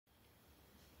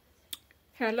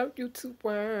Hello YouTube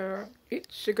world,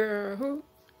 it's your girl who?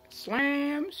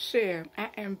 Slimchelle. I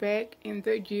am back in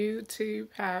the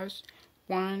YouTube house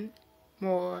one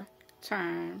more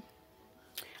time.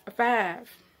 5,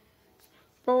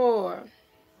 4,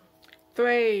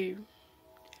 3,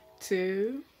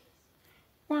 2,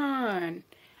 1.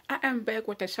 I am back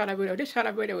with a shout out video. This shout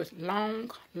out video is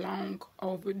long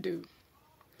overdue.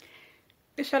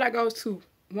 This shout out goes to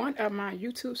one of my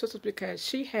YouTube sisters because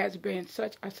she has been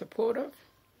such a supportive,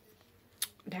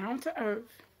 down to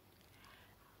earth.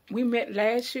 We met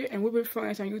last year and we've been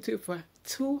friends on YouTube for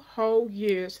 2 whole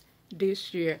years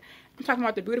this year. I'm talking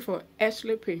about the beautiful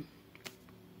Ashley P.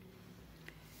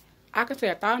 I can say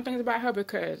 1,000 things about her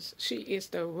because she is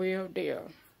the real deal.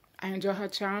 I enjoy her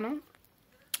channel.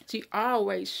 She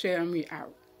always sharing me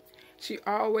out. She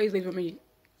always leaving me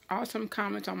awesome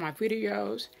comments on my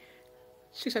videos.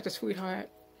 She's such a sweetheart.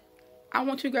 I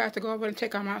want you guys to go over and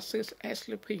check out my sis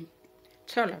Ashley P.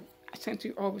 Tell her I sent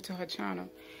you over to her channel.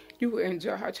 You will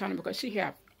enjoy her channel because she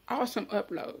have awesome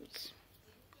uploads.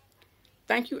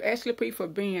 Thank you, Ashley P, for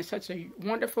being such a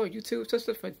wonderful YouTube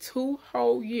sister for 2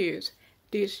 whole years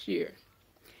this year.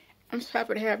 I'm so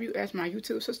happy to have you as my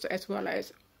YouTube sister as well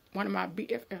as one of my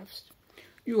BFFs.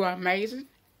 You are amazing,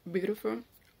 beautiful,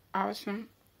 awesome.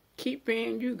 Keep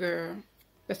being you, girl.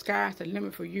 The sky's the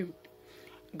limit for you.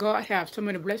 God have so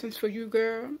many blessings for you,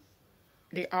 girl.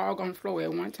 They all gonna flow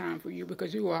at one time for you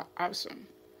because you are awesome.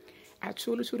 I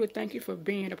truly thank you for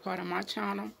being a part of my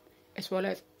channel as well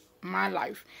as my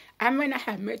life. I may not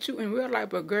have met you in real life,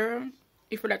 but girl,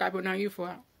 you feel like I've been on you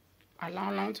for a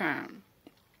long time.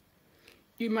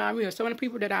 You remind me of some of the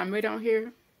people that I met on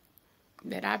here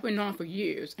that I've been on for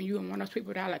years, and you are one of those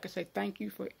people that I like to say thank you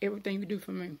for everything you do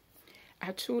for me.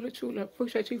 I truly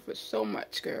appreciate you for so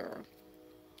much, girl.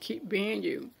 Keep being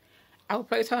you. I will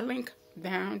place her link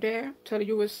down there. Tell her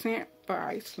you were sent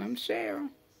by Slimchelle.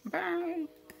 Bye.